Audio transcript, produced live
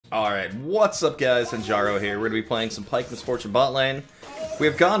Alright, what's up guys, Hanjaro here. We're going to be playing some Pyke Misfortune bot lane. We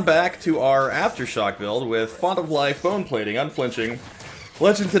have gone back to our Aftershock build with Font of Life, Bone Plating, Unflinching,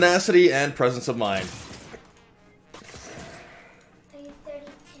 Legend Tenacity, and Presence of Mind. Are you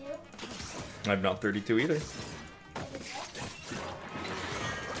 32? I'm not 32 either. I'm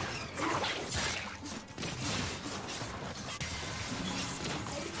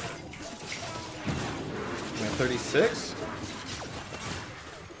 36?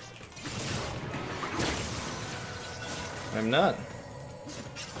 I'm not.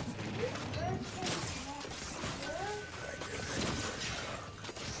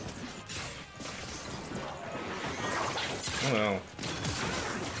 Oh no.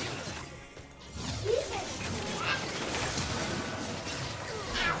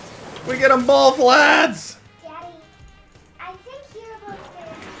 We get them both, lads! Daddy, I think you're about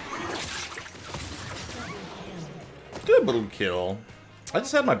to... Double kill. I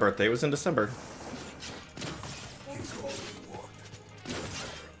just had my birthday, it was in December.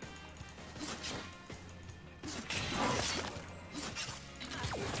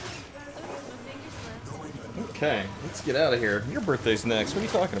 Okay, let's get out of here. Your birthday's next. What are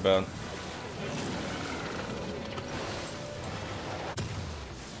you talking about?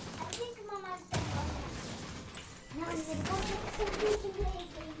 I think Mama said now I'm gonna go get some food and play,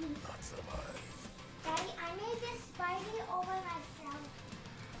 baby. Daddy, I made this Spidey over myself.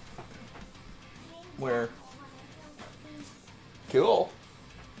 Where? Cool.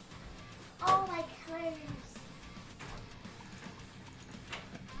 All my colors.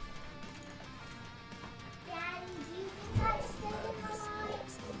 Daddy, do you think I stay in my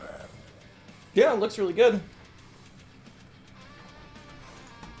life? Yeah, it looks really good.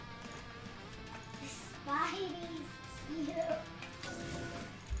 Spidey's cute.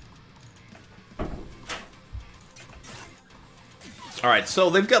 Alright, so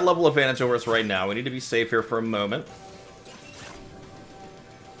they've got level advantage over us right now. We need to be safe here for a moment.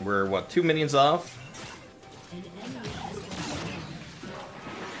 We're, what, 2 minions off?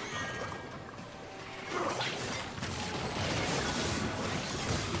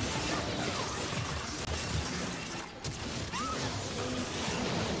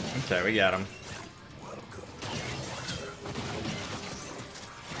 Okay, we got him.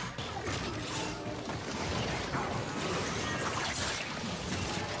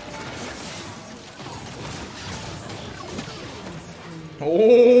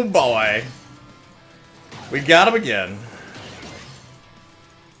 Oh boy. We got him again.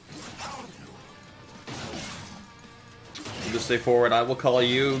 You just stay forward, I will call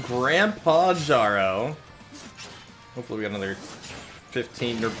you Grandpa Jaro. Hopefully we got another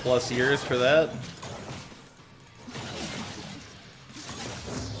 15 or plus years for that.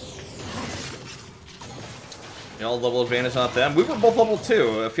 Y'all level advantage on them. We were both level 2.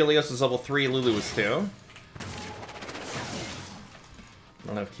 Aphelios is level 3, Lulu was 2.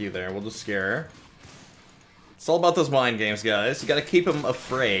 Don't have Q there, we'll just scare her. It's all about those mind games, guys. You gotta keep them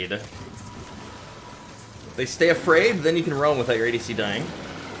afraid. If they stay afraid, then you can roam without your ADC dying.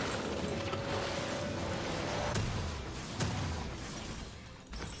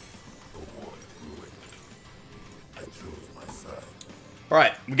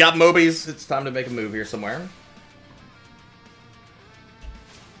 Alright, we got Mobies. It's time to make a move here somewhere.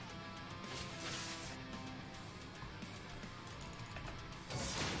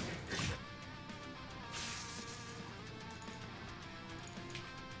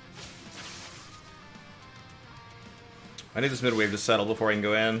 I need this mid wave to settle before I can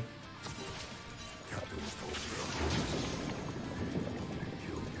go in.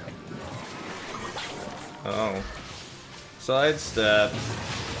 Oh. Sidestep.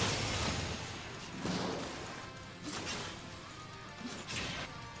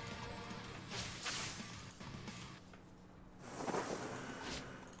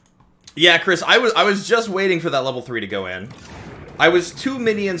 Yeah, Chris, I was just waiting for that level 3 to go in. I was 2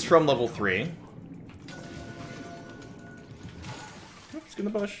 minions from level 3. Oops, in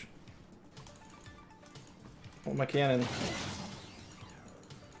the bush. Hold my cannon.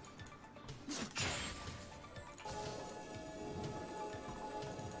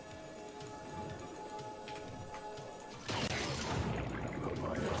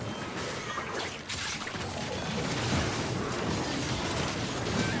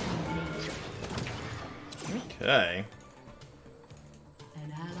 Okay.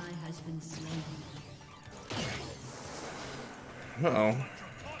 An ally has been slain. Uh-oh.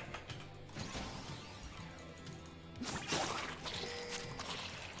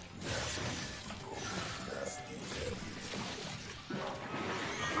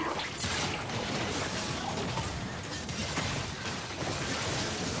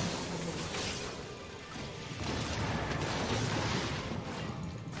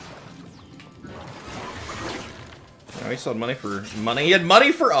 he still had money for money. He had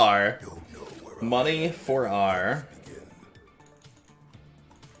money for R. Money for R.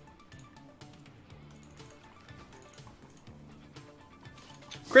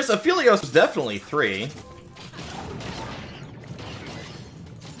 Chris, Aphelios is definitely 3.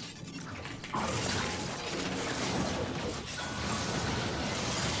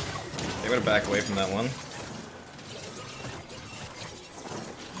 They're gonna back away from that one.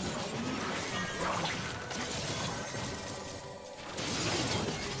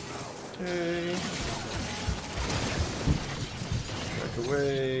 Okay. Back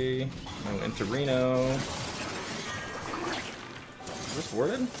away. No Interino. Is this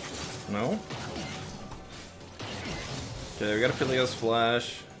worded? No. Okay, we got Aphelios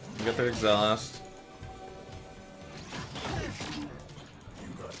Flash. We got their exhaust.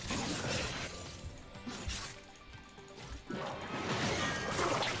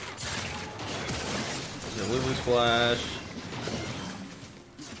 Lulu's Flash.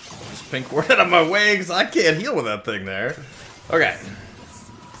 Just pink word out of my way because I can't heal with that thing there. Okay.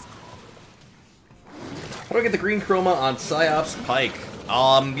 How do I get the green chroma on Psyops Pyke?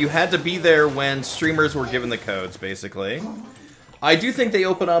 You had to be there when streamers were given the codes, basically. I do think they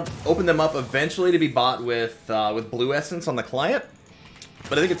open them up eventually to be bought with Blue Essence on the client,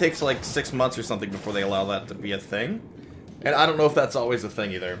 but I think it takes like 6 months or something before they allow that to be a thing. And I don't know if that's always a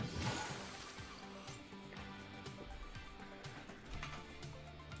thing either.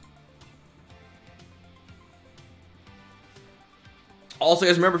 Also,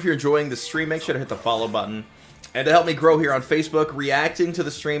 guys, remember, if you're enjoying the stream, make sure to hit the follow button. And to help me grow here on Facebook, reacting to the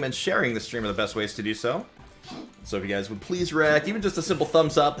stream and sharing the stream are the best ways to do so. So if you guys would please react, even just a simple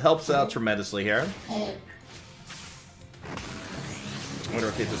thumbs up helps out tremendously here. I'm going to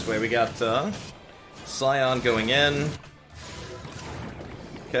rotate this way. We got Scion going in.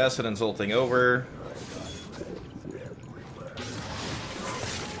 Kassadin's ulting over.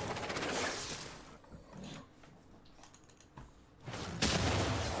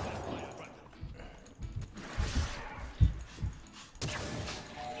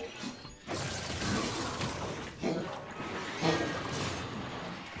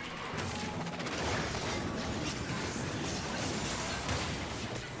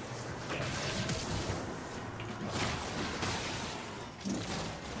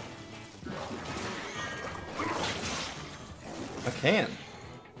 Can.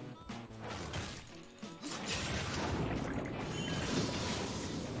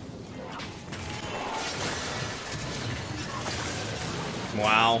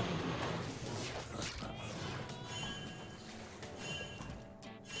 Wow.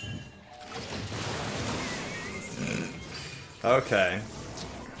 Okay.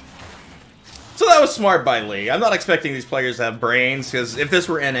 So that was smart by Lee. I'm not expecting these players to have brains, because if this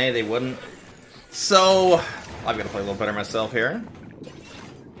were NA, they wouldn't. So I've got to play a little better myself here.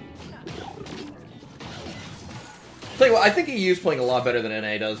 Tell you what, I think EU's playing a lot better than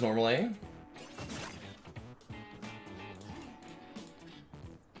NA does normally.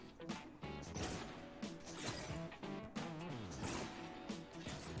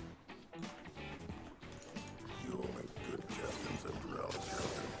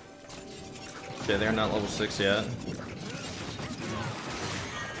 Okay, they're not level 6 yet.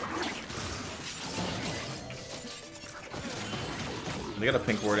 They got a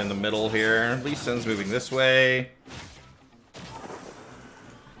pink ward in the middle here. Lee Sin's moving this way.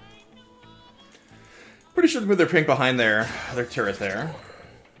 Pretty sure they moved their pink behind their turret there.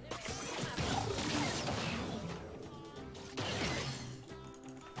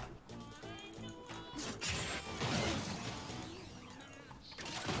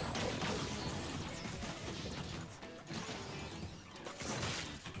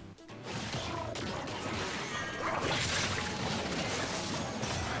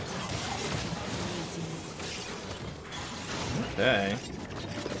 Okay.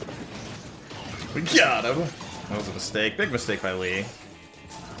 We got him. That was a mistake. Big mistake by Lee.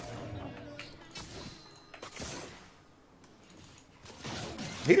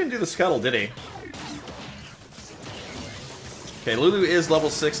 He didn't do the scuttle, did he? Okay, Lulu is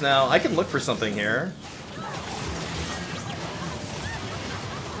level 6 now. I can look for something here.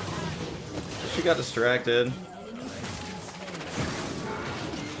 She got distracted.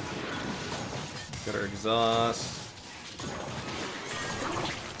 Got her exhaust.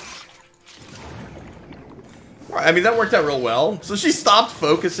 I mean, that worked out real well. So she stopped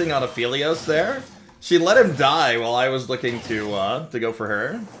focusing on Aphelios there. She let him die while I was looking to go for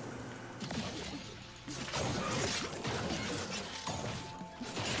her.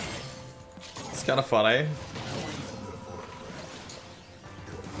 It's kind of funny.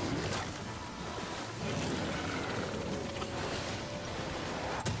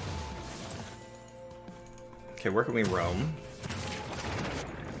 Okay, where can we roam?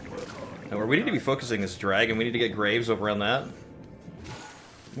 And where we need to be focusing is dragon. We need to get Graves over on that.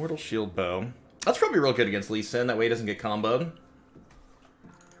 Mortal Shield Bow. That's probably real good against Lee Sin. That way he doesn't get comboed.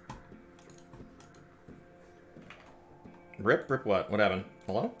 Rip? Rip what? What happened?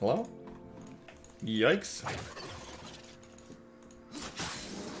 Hello? Hello? Yikes.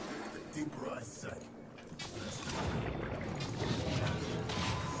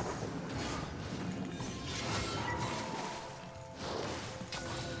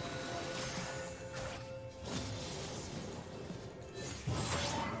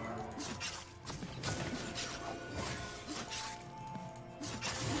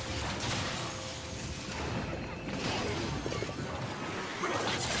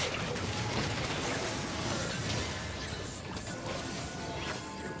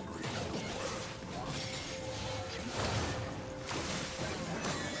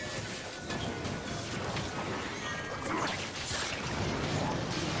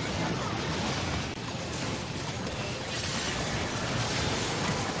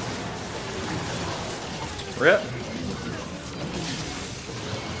 Rip.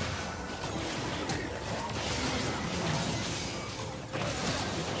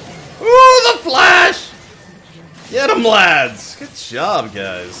 Ooh, the flash! Get him, lads! Good job,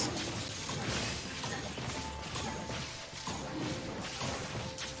 guys.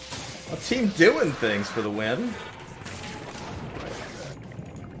 A team doing things for the win.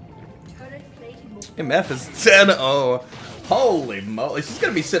 MF is 10-0. Holy moly. She's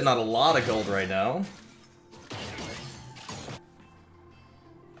gonna be sitting on a lot of gold right now.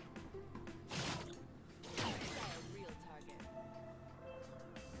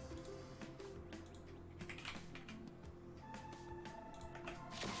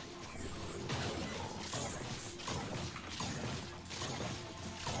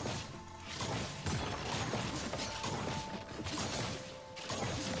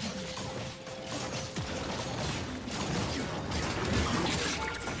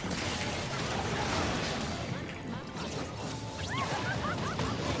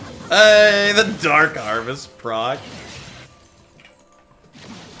 Hey, the Dark Harvest proc.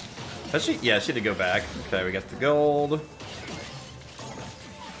 Has she? Yeah, she did go back. Okay, we got the gold.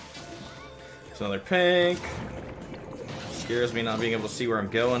 It's another pink. Scares me not being able to see where I'm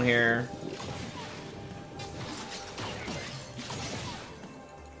going here.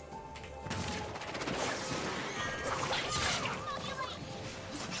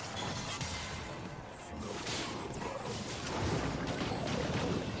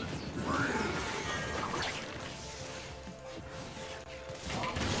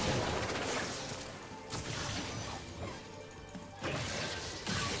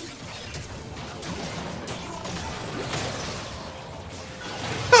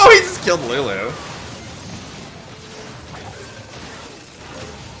 Killed Lulu.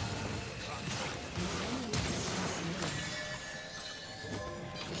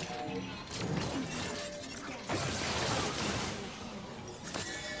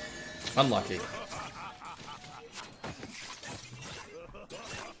 Unlucky.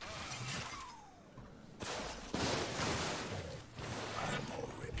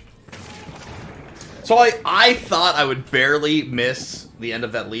 So I thought I would barely miss the end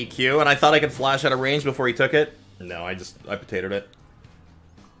of that Lee Q, and I thought I could flash out of range before he took it. No, I potatoed it.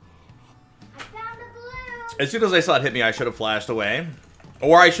 I found a blue. As soon as I saw it hit me, I should have flashed away.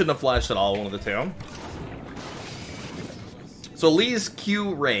 Or I shouldn't have flashed at all, one of the two. So Lee's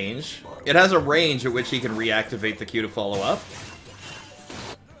Q range, it has a range at which he can reactivate the Q to follow up.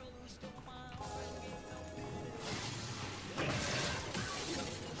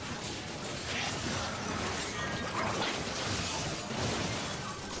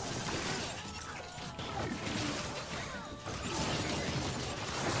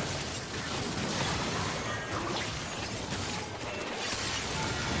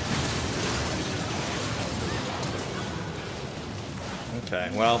 Okay,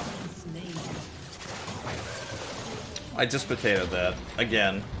 well, I just potatoed that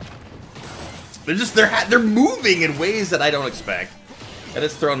again. They're moving in ways that I don't expect, and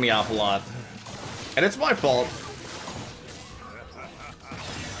it's thrown me off a lot, and it's my fault.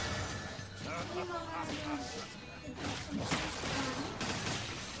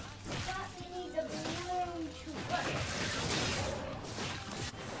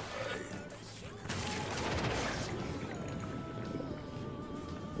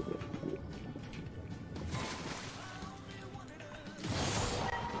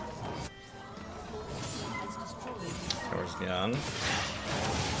 Gone.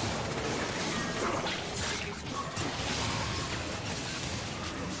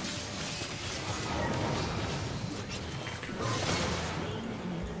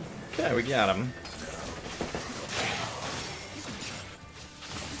 Okay, we got him.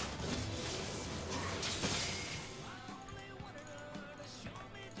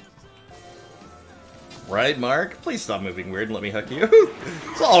 Right, Mark? Please stop moving weird and let me hook you.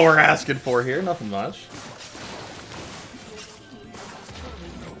 That's all we're asking for here, nothing much.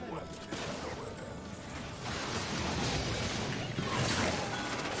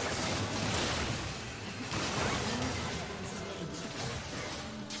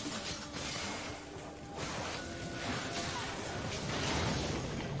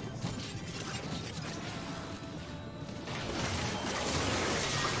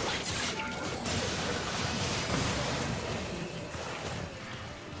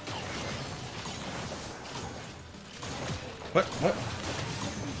 What? What?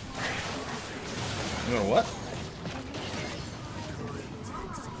 You know what?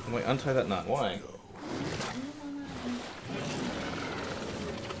 Wait, untie that knot. Why?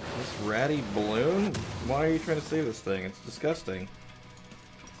 This ratty balloon? Why are you trying to save this thing? It's disgusting.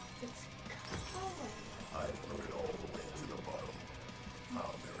 It's cold. I threw it all the way to the bottom.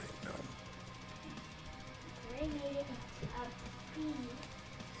 Now there ain't none. Ray made it a bee.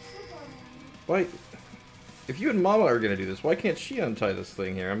 Why? If you and Mama are gonna do this, why can't she untie this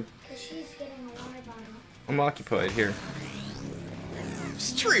thing here? Because she's getting a water bottle. I'm occupied here.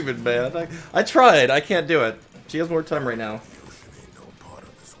 Streaming, man. I tried. I can't do it. She has more time right now. Ocean ain't no part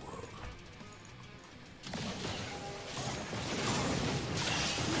of this world.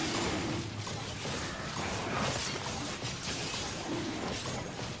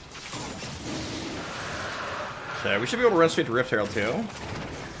 Okay, we should be able to run straight to Rift Herald too.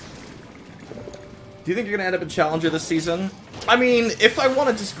 Do you think you're gonna end up in Challenger this season? I mean, if I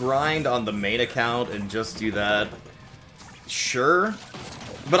want to just grind on the main account and just do that, sure.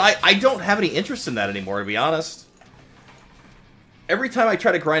 But I don't have any interest in that anymore, to be honest. Every time I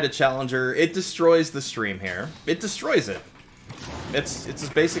try to grind a Challenger, it destroys the stream here. It destroys it. It's as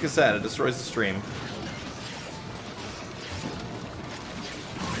basic as that. It destroys the stream.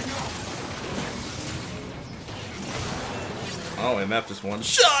 Oh, MF just one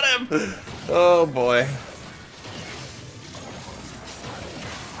shot him! Oh boy.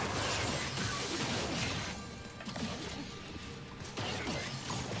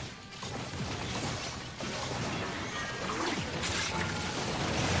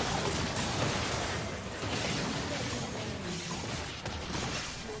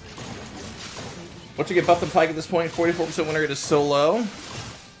 Once you get buffed and Pyke at this point, 44% win rate is so low.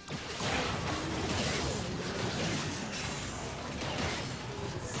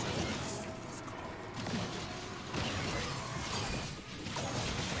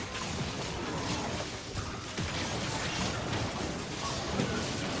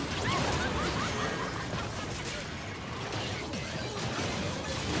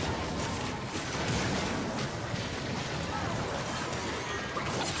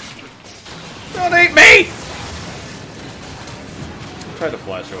 Don't eat me! Try to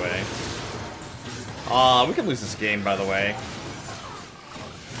flash away. We could lose this game, by the way.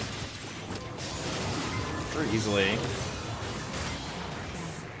 Very easily.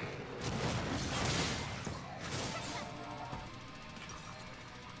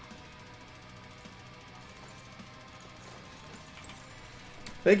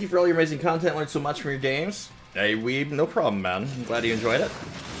 Thank you for all your amazing content. Learned so much from your games. Hey, Weeb, no problem, man. I'm glad you enjoyed it.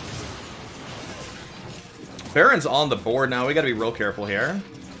 Baron's on the board now. We gotta be real careful here.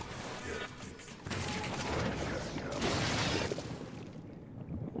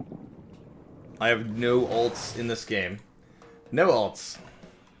 I have no ults in this game. No ults.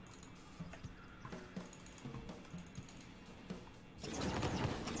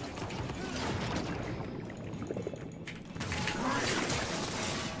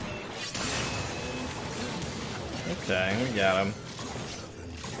 Okay, we got him.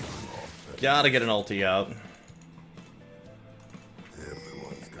 Gotta get an ulti out.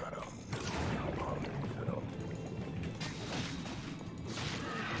 Everyone's got a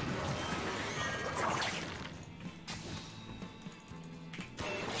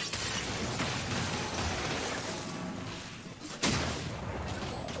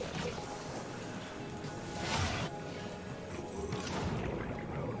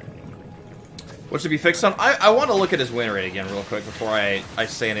What should be fixed on? I want to look at his win rate again real quick before I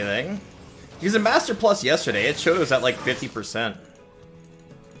say anything. Because in Master Plus yesterday, it showed it was at like 50%.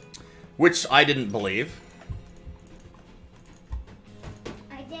 Which I didn't believe.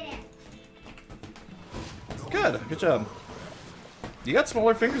 I didn't. Good, good job. You got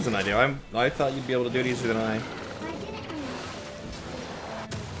smaller fingers than I do. I thought you'd be able to do it easier than I. I didn't.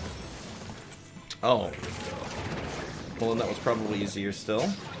 Oh. Well, then that was probably easier still.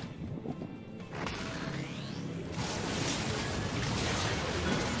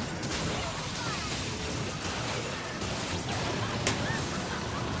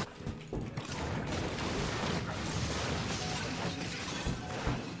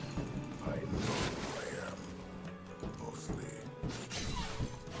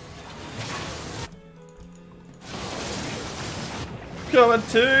 Come on,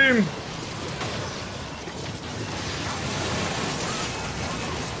 team!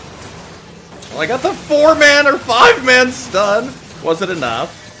 Well, I got the 4-man or 5-man stun! Was it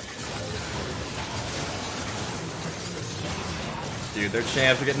enough? Dude, their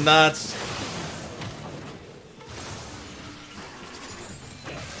champs are getting nuts.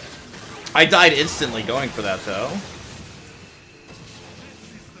 I died instantly going for that, though.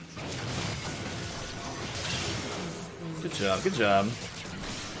 Good job, good job.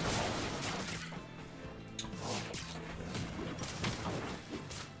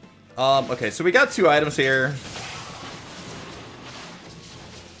 Okay, so we got 2 items here.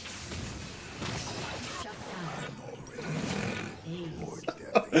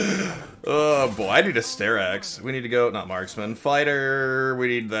 Oh boy, I need a Sterax. We need to go, not marksman, fighter. We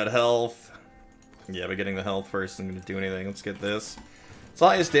need that health. Yeah, we're getting the health first. I'm gonna do anything. Let's get this. It's the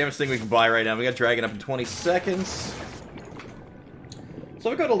highest damage thing we can buy right now. We got Dragon up in 20 seconds.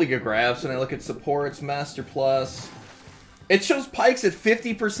 So I go to League of Grabs and I look at supports, Master Plus. It shows Pyke's at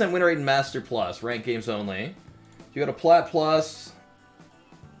 50% win rate in Master Plus, ranked games only. You go to Plat Plus.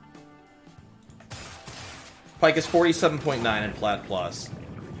 Pyke is 47.9 in Plat Plus.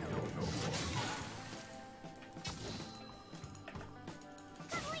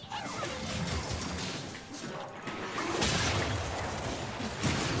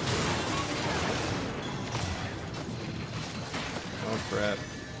 Oh crap.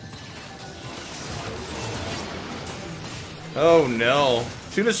 Oh no.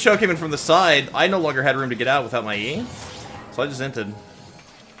 As soon as Cho came in from the side, I no longer had room to get out without my E. So I just inted.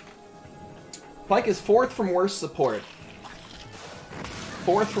 Pyke is 4th from worst support.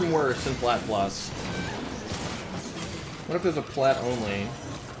 4th from worst in Plat Plus. What if there's a Plat only?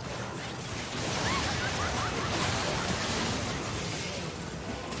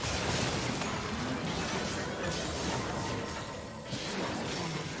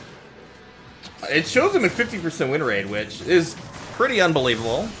 It shows him at 50% win rate, which is pretty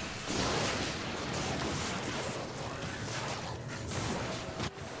unbelievable.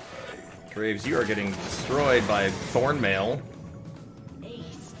 Graves, you are getting destroyed by Thornmail.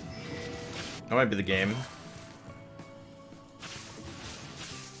 That might be the game.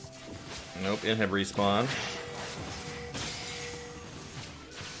 Nope, inhib respawn.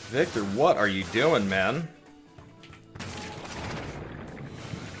 Victor, what are you doing, man?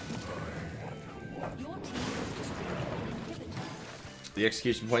 The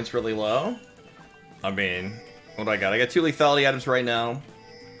execution point's really low. I mean, what do I got? I got 2 lethality items right now.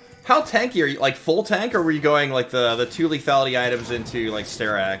 How tanky are you? Like full tank, or were you going like the 2 lethality items into like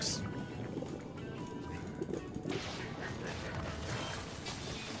Sterax?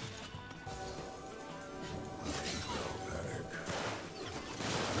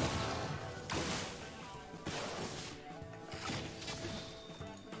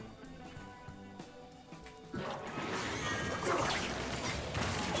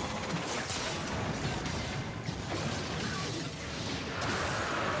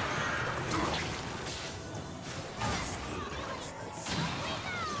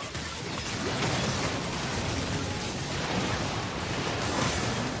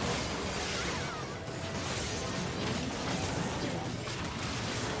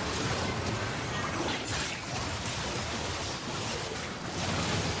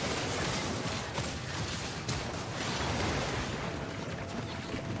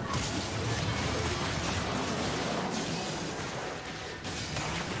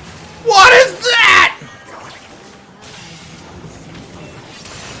 What is that?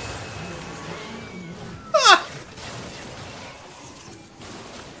 Ah.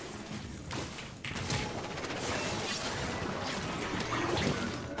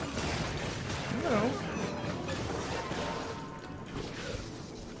 No.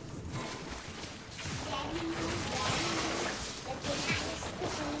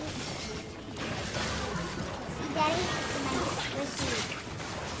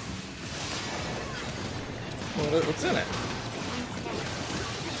 What's in it?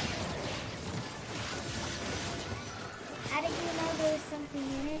 How did you know there was something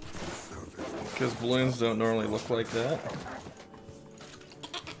in it? Because balloons don't normally look like that.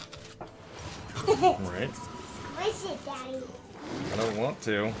 Right. What is it, Daddy? I don't want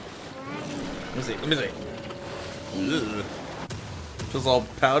to. Let me see. Let me see. Ugh. Feels all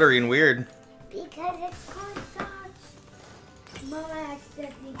powdery and weird. Because it's cornstarch. Mama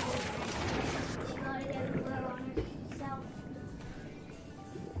accidentally did that. She got it everywhere on herself.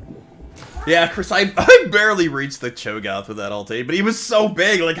 Yeah, Chris, I barely reached the Cho'Gath with that ulti, but he was so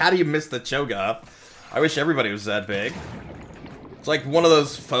big. Like, how do you miss the Cho'Gath? I wish everybody was that big. It's like one of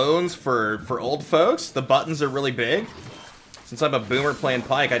those phones for old folks. The buttons are really big. Since I'm a boomer playing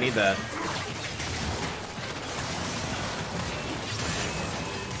Pyke, I need that.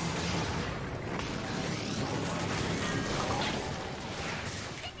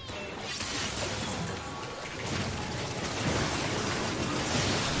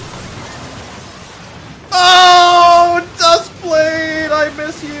 Oh, Duskblade! I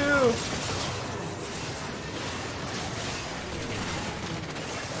miss you!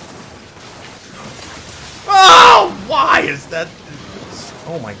 Oh, why is that?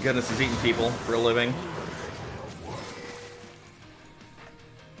 Oh my goodness, he's eating people for a living.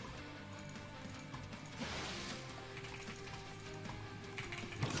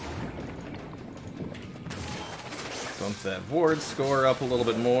 Bump that ward score up a little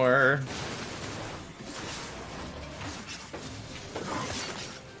bit more.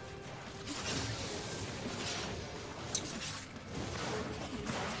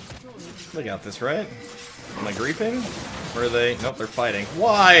 They got this, right? Am I griefing? Or are they? Nope, they're fighting.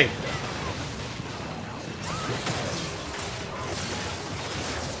 Why?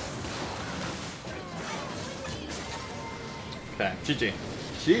 Okay, GG.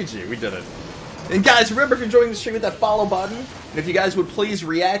 GG, we did it. And guys, remember if you're enjoying the stream, hit that follow button. And if you guys would please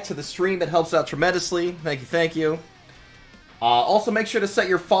react to the stream, that helps out tremendously. Thank you, thank you. Also, make sure to set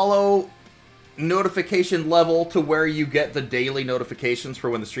your follow notification level to where you get the daily notifications for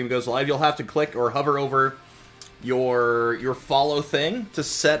when the stream goes live. You'll have to click or hover over your follow thing to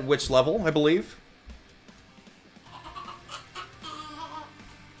set which level, I believe.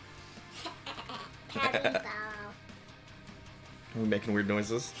 Are we making weird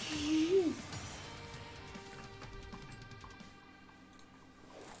noises?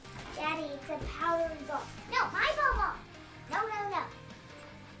 Daddy, it's a powder ball. No, my ball. No, no, no.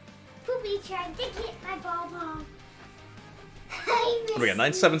 Poopy tried to get my ball. We got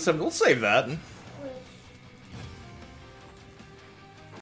 977. We'll save that.